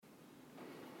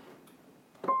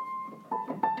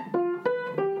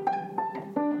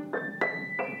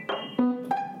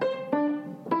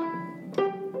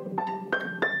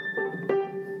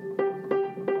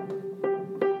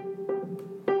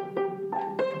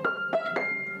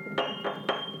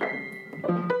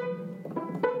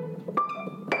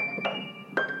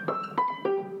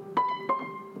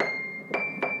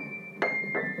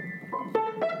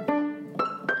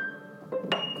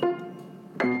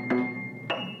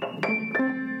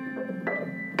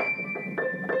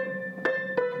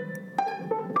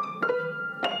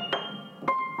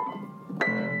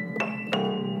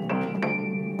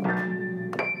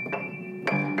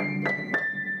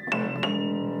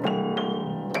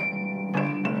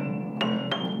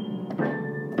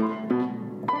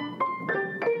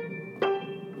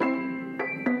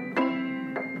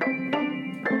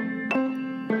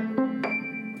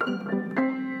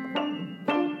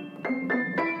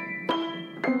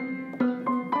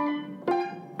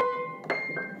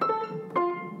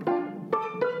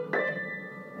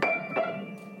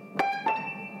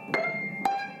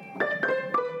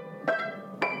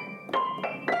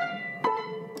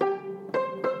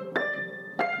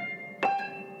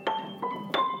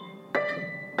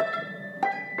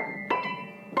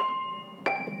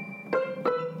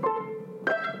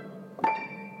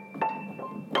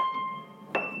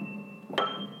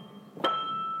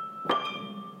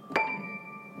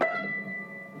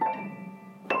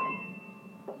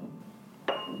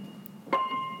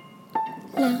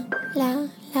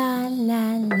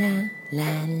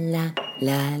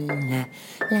la la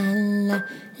la la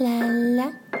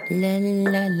la la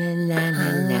la la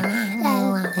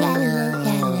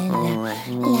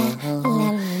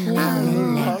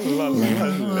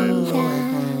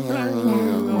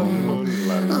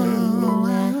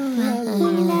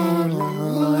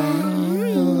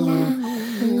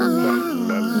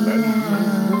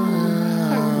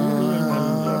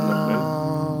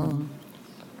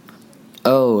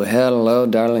Oh, hello,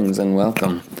 darlings, and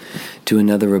welcome to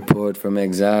another report from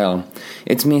exile.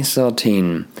 It's me,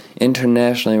 Saltine,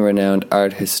 internationally renowned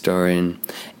art historian,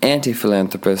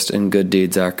 anti-philanthropist, and good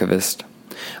deeds archivist.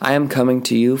 I am coming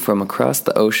to you from across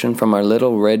the ocean from our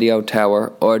little radio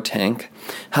tower, or tank,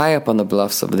 high up on the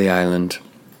bluffs of the island.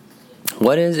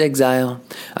 What is exile?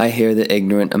 I hear the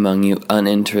ignorant among you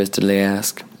uninterestedly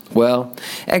ask. Well,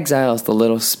 exile is the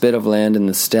little spit of land in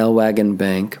the Stellwagen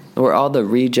Bank where all the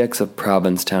rejects of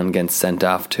Provincetown get sent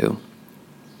off to.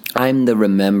 I'm the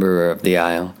rememberer of the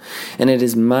isle, and it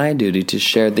is my duty to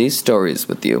share these stories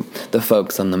with you, the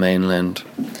folks on the mainland.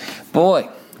 Boy,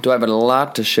 do I have a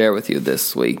lot to share with you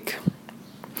this week.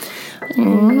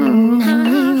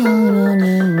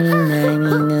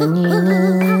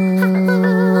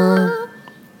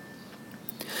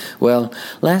 Well,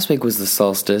 last week was the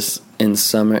solstice, and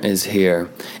summer is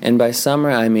here. And by summer,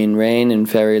 I mean rain and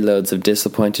ferry loads of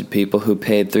disappointed people who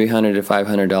paid $300 to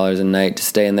 $500 a night to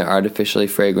stay in their artificially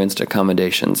fragranced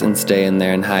accommodations and stay in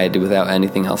there and hide without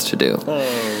anything else to do.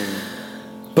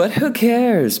 But who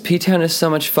cares? P-Town is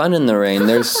so much fun in the rain.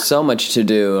 There's so much to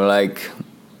do, like...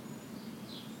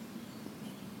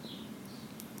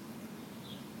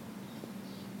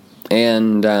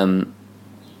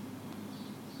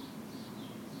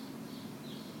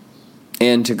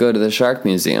 And to go to the Shark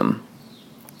Museum.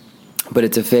 But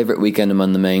it's a favorite weekend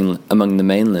among the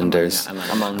mainlanders.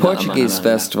 Portuguese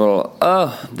festival.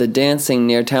 Oh, the dancing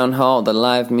near Town Hall, the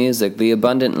live music, the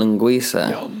abundant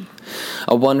linguiça.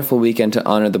 A wonderful weekend to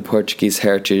honor the Portuguese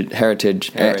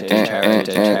heritage.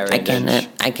 I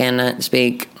cannot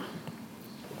speak.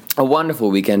 A wonderful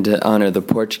weekend to honor the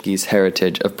Portuguese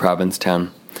heritage of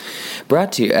Provincetown.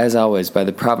 Brought to you, as always, by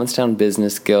the Provincetown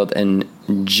Business Guild and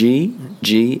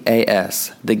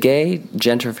GGAS, the Gay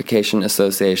Gentrification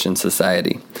Association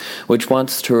Society, which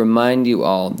wants to remind you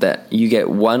all that you get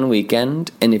one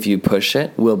weekend, and if you push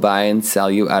it, we'll buy and sell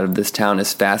you out of this town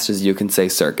as fast as you can say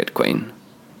Circuit Queen.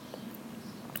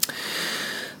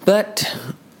 But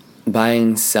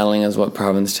buying, selling is what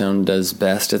Provincetown does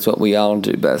best. It's what we all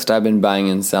do best. I've been buying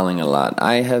and selling a lot.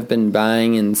 I have been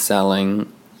buying and selling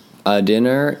a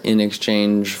dinner in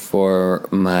exchange for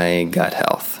my gut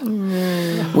health.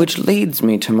 Which leads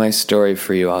me to my story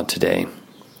for you all today.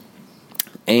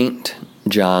 St.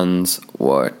 John's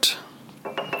wort.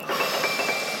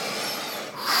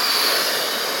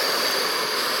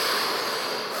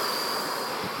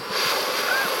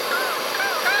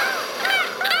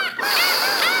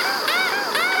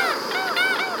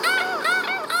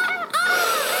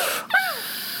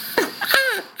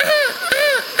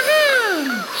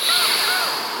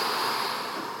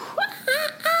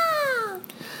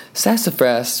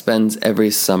 Sassafras spends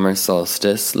every summer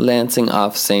solstice lancing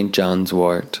off St. John's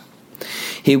wort.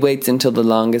 He waits until the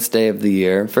longest day of the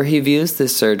year, for he views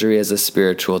this surgery as a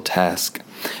spiritual task,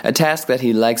 a task that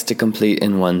he likes to complete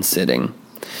in one sitting.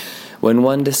 When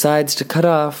one decides to cut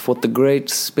off what the Great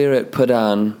Spirit put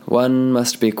on, one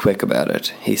must be quick about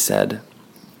it, he said.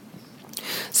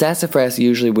 Sassafras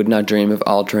usually would not dream of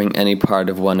altering any part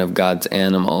of one of God's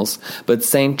animals, but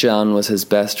St. John was his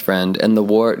best friend, and the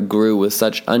wart grew with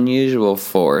such unusual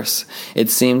force, it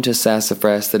seemed to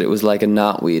Sassafras that it was like a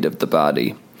knotweed of the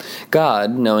body.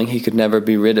 God, knowing he could never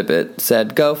be rid of it,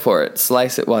 said, "Go for it,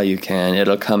 slice it while you can,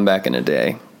 it'll come back in a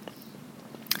day."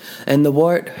 And the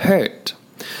wart hurt.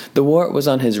 The wart was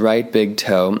on his right big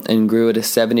toe, and grew at a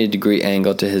 70-degree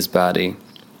angle to his body.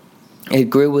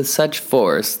 It grew with such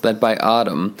force that by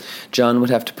autumn, John would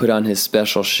have to put on his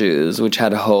special shoes, which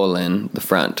had a hole in the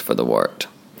front for the wart.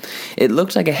 It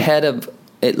looked like a head of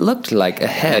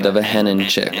a hen and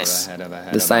chicks.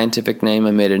 The scientific name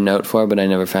I made a note for, but I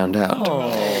never found out.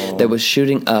 That was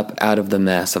shooting up out of the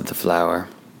mass of the flower.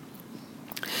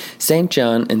 St.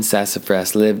 John and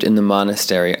Sassafras lived in the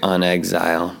monastery on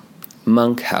exile,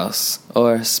 Monk House,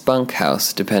 or Spunk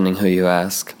House, depending who you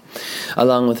ask,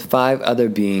 along with 5 other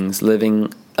beings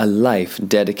living a life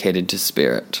dedicated to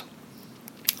spirit.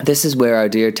 This is where our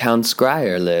dear town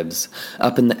scryer lives,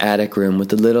 up in the attic room with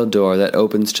the little door that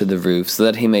opens to the roof so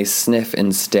that he may sniff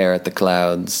and stare at the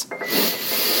clouds.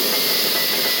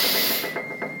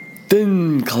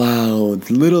 Thin clouds,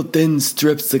 little thin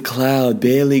strips of cloud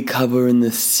barely covering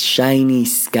the shiny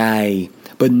sky,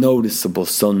 but noticeable,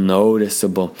 so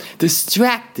noticeable,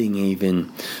 distracting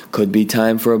even. Could be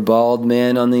time for a bald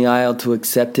man on the aisle to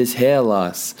accept his hair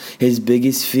loss, his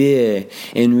biggest fear,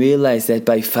 and realize that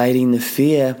by fighting the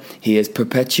fear, he is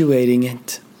perpetuating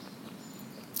it.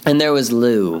 And there was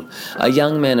Lou, a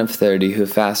young man of 30 who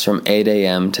fasts from 8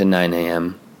 a.m. to 9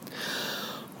 a.m.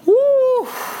 Woo!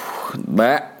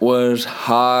 That was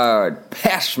hard.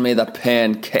 Pass me the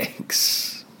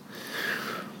pancakes.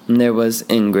 And there was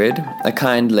Ingrid, a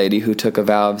kind lady who took a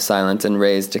vow of silence and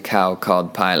raised a cow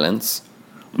called Pylance.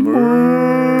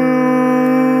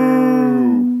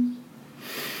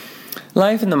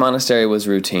 Life in the monastery was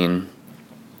routine.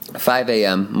 5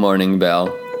 a.m. morning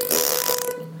bell.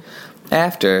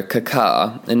 After,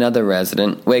 Kaka, another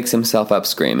resident, wakes himself up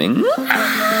screaming.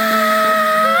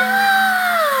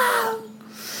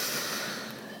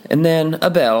 And then a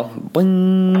bell,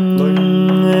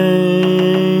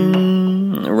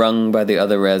 rung by the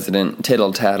other resident,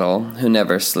 Tittle Tattle, who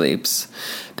never sleeps,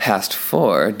 past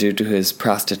 4 due to his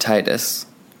prostatitis.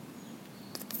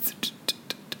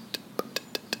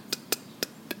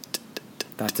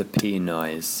 That's a P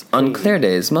noise. On clear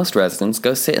days, most residents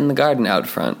go sit in the garden out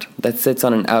front that sits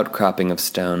on an outcropping of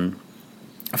stone.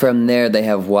 From there they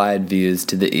have wide views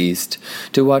to the east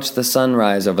to watch the sun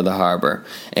rise over the harbor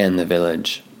and the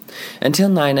village. Until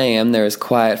 9 a.m. there is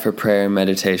quiet for prayer and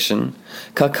meditation.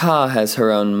 Kaka has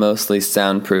her own mostly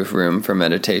soundproof room for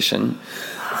meditation.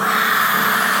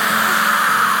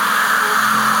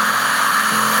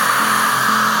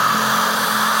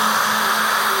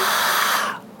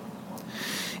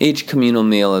 Each communal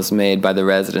meal is made by the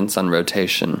residents on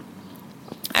rotation.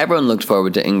 Everyone looked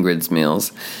forward to Ingrid's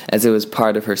meals, as it was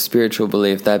part of her spiritual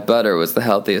belief that butter was the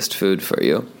healthiest food for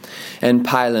you, and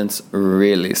Pylance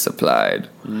really supplied.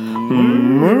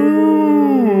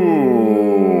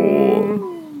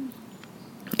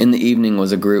 In the evening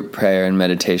was a group prayer and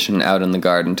meditation out in the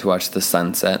garden to watch the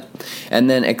sunset,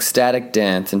 and then ecstatic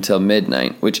dance until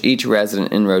midnight, which each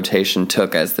resident in rotation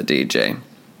took as the DJ.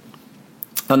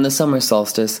 On the summer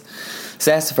solstice,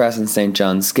 Sassafras and St.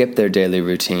 John skip their daily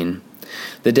routine.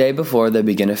 The day before, they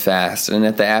begin a fast, and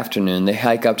at the afternoon they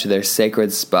hike up to their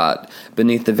sacred spot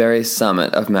beneath the very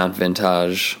summit of Mount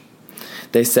Vintage.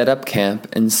 They set up camp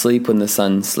and sleep when the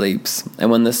sun sleeps, and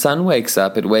when the sun wakes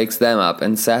up, it wakes them up,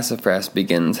 and Sassafras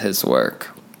begins his work.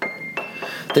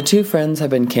 The two friends have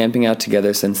been camping out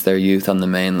together since their youth on the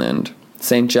mainland.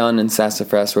 St. John and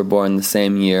Sassafras were born the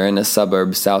same year in a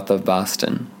suburb south of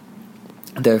Boston.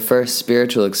 Their first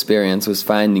spiritual experience was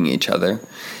finding each other,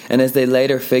 and as they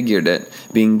later figured it,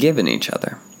 being given each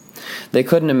other. They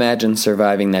couldn't imagine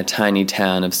surviving that tiny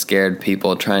town of scared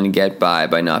people trying to get by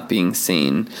not being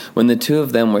seen, when the two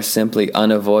of them were simply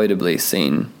unavoidably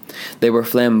seen. They were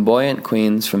flamboyant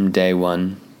queens from day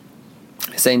one.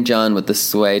 St. John with the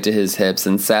sway to his hips,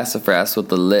 and Sassafras with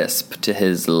the lisp to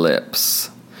his lips.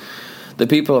 The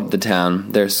people of the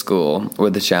town, their school, were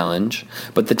the challenge,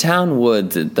 but the town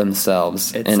woods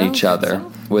themselves and each other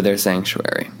were their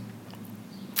sanctuary.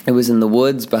 It was in the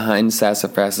woods behind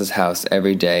Sassafras's house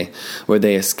every day where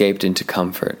they escaped into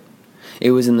comfort. It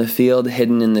was in the field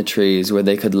hidden in the trees where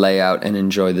they could lay out and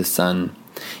enjoy the sun.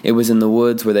 It was in the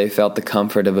woods where they felt the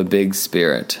comfort of a big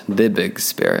spirit, the big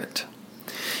spirit.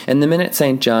 And the minute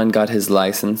St. John got his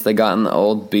license, they got in the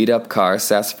old beat-up car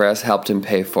Sassafras helped him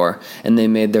pay for, and they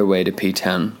made their way to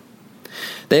P-Town.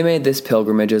 They made this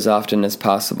pilgrimage as often as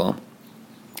possible.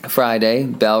 Friday,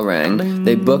 bell rang.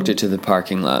 They booked it to the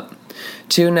parking lot.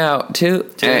 Again, I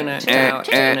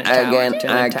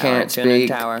can't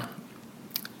speak.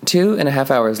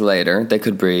 2.5 hours later, they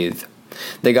could breathe.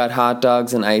 They got hot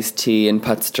dogs and iced tea and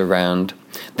putzed around.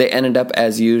 They ended up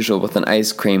as usual with an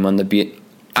ice cream on the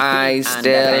I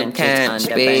still can't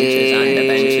speak.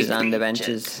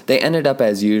 They ended up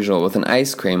as usual with an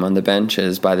ice cream on the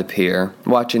benches by the pier,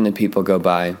 watching the people go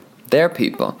by. Their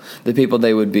people, the people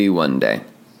they would be one day.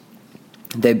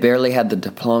 They barely had the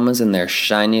diplomas in their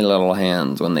shiny little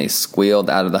hands when they squealed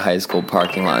out of the high school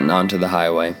parking lot and onto the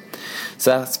highway.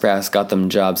 Sassafras got them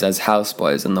jobs as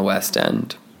houseboys in the West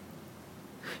End.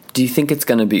 Do you think it's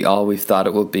going to be all we've thought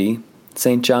it will be?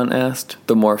 St. John asked,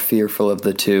 the more fearful of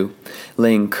the two,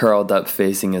 laying curled up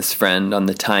facing his friend on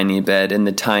the tiny bed in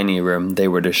the tiny room they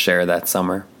were to share that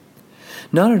summer.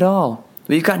 Not at all.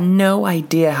 We've got no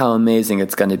idea how amazing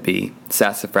it's going to be,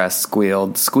 Sassafras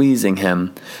squealed, squeezing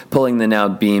him, pulling the now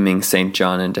beaming St.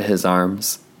 John into his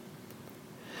arms.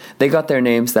 They got their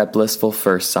names that blissful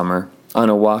first summer, on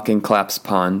a walk in Clapp's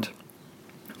Pond.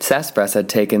 Sassafras had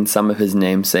taken some of his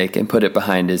namesake and put it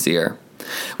behind his ear.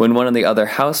 When one of the other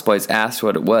houseboys asked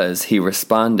what it was, he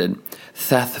responded,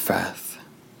 Sassafras.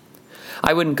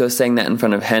 I wouldn't go saying that in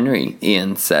front of Henry,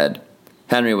 Ian said.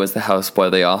 Henry was the houseboy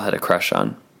they all had a crush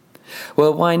on.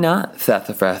 "Well, why not?"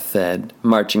 Sassafras said,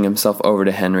 marching himself over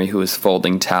to Henry, who was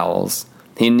folding towels.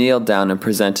 He kneeled down and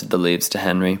presented the leaves to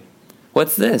Henry.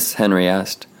 "What's this?" Henry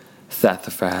asked.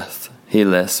 "Sassafras," he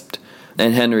lisped,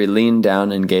 and Henry leaned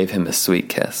down and gave him a sweet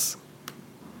kiss.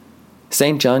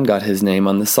 St. John got his name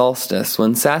on the solstice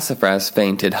when Sassafras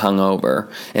fainted hungover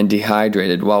and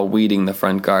dehydrated while weeding the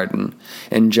front garden,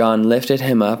 and John lifted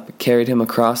him up, carried him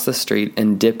across the street,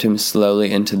 and dipped him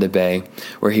slowly into the bay,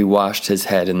 where he washed his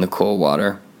head in the cool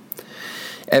water.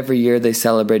 Every year they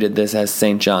celebrated this as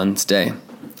St. John's Day.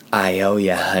 "I owe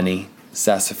ya, honey,"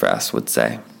 Sassafras would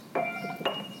say.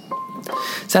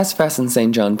 Sassafras and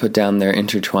St. John put down their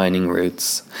intertwining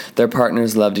roots. Their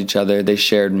partners loved each other, they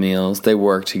shared meals, they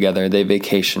worked together, they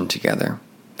vacationed together.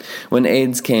 When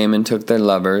AIDS came and took their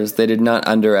lovers, they did not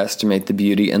underestimate the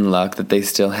beauty and luck that they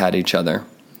still had each other.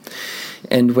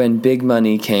 And when big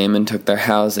money came and took their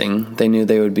housing, they knew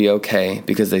they would be okay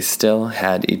because they still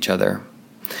had each other.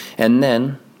 And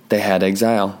then they had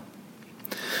exile.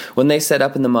 When they set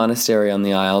up in the monastery on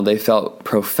the Isle, they felt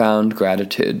profound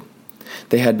gratitude.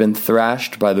 They had been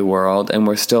thrashed by the world and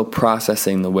were still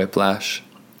processing the whiplash.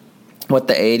 What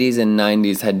the 80s and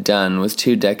 90s had done was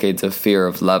 2 decades of fear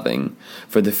of loving,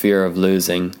 for the fear of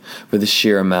losing, for the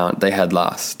sheer amount they had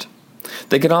lost.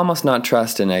 They could almost not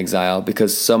trust in exile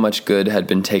because so much good had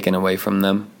been taken away from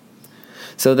them.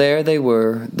 So there they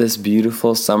were, this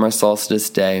beautiful summer solstice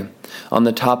day, on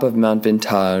the top of Mount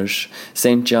Vintage,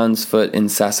 St. John's foot in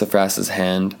Sassafras's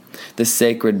hand, the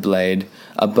sacred blade,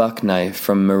 a buck knife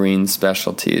from Marine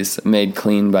Specialties, made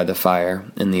clean by the fire,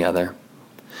 in the other.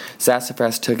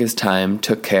 Sassafras took his time,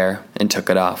 took care, and took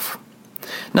it off.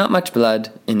 Not much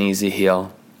blood, an easy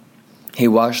heal. He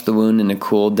washed the wound in a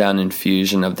cooled-down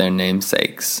infusion of their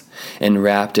namesakes, and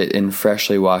wrapped it in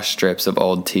freshly washed strips of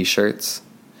old T-shirts.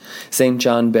 St.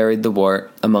 John buried the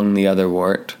wart among the other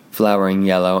wart, flowering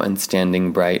yellow and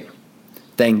standing bright.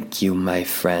 "Thank you, my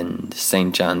friend,"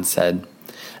 St. John said.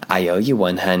 "I owe you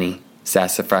one, honey,"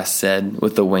 Sassafras said,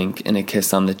 with a wink and a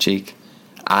kiss on the cheek.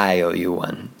 "I owe you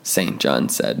one," St. John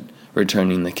said,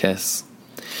 returning the kiss.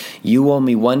 "You owe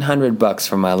me $100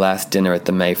 for my last dinner at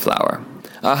the Mayflower."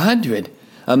 "100?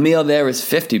 A meal there is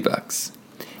 $50.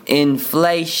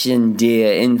 "Inflation,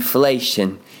 dear,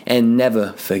 inflation. And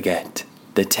never forget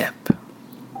the tip."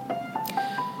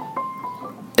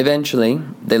 Eventually,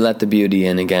 they let the beauty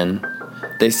in again.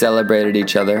 They celebrated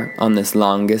each other on this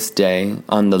longest day,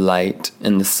 on the light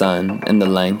and the sun and the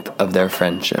length of their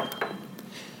friendship.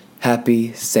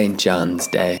 Happy St. John's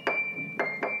Day.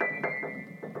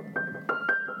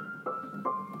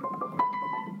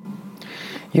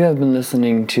 You have been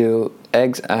listening to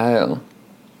Exile.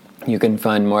 You can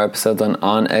find more episodes on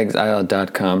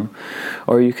onexile.com,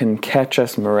 or you can catch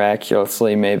us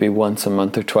miraculously maybe once a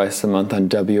month or twice a month on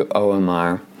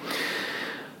WOMR,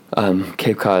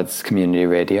 Cape Cod's community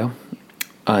radio,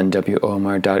 on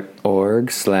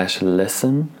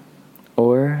WOMR.org/listen,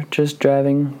 or just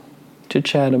driving to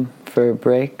Chatham for a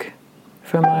break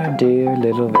from our dear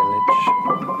little village.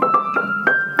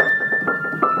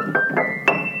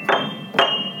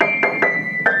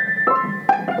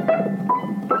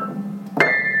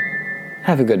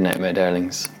 Have a good night, my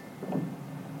darlings.